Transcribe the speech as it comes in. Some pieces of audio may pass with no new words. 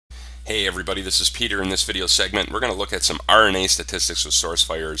Hey everybody, this is Peter. In this video segment, we're going to look at some RNA statistics with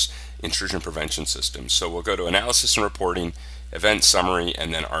Sourcefire's intrusion prevention system. So we'll go to Analysis and Reporting, Event Summary,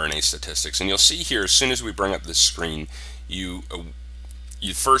 and then RNA Statistics. And you'll see here, as soon as we bring up this screen, you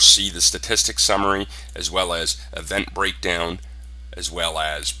first see the statistics summary, as well as event breakdown, as well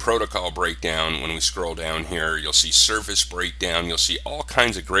as protocol breakdown. When we scroll down here, you'll see service breakdown. You'll see all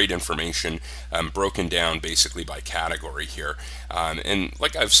kinds of great information broken down basically by category here. And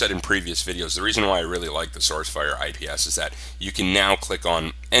like I've said in previous videos, the reason why I really like the Sourcefire IPS is that you can now click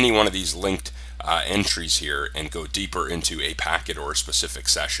on any one of these linked entries here and go deeper into a packet or a specific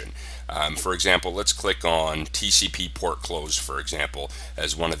session. For example, let's click on TCP port close, for example,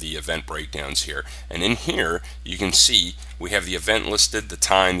 as one of the event breakdowns here. And in here, you can see we have the event listed, the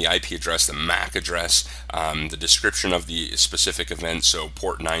time, the IP address, the MAC address, the description of the specific event, so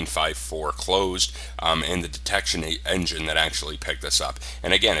port 954 closed, and the detection engine that actually picked this up.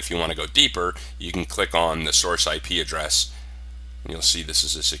 And again, if you want to go deeper, you can click on the source IP address. You'll see this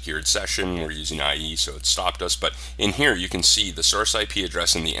is a secured session. We're using IE, so it stopped us. But in here, you can see the source IP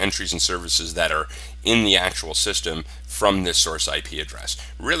address and the entries and services that are in the actual system from this source IP address.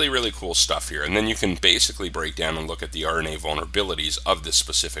 Really, really cool stuff here. And then you can basically break down and look at the RNA vulnerabilities of this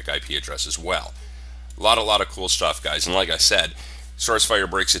specific IP address as well. A lot of cool stuff, guys. And like I said, Sourcefire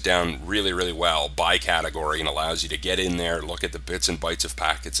breaks it down really, really well by category and allows you to get in there, look at the bits and bytes of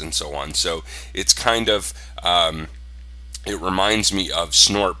packets and so on. So it's kind of it reminds me of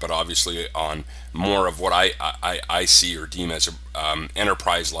Snort, but obviously on more of what I see or deem as an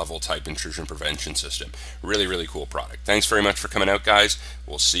enterprise level type intrusion prevention system. Really, really cool product. Thanks very much for coming out, guys.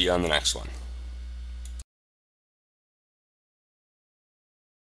 We'll see you on the next one.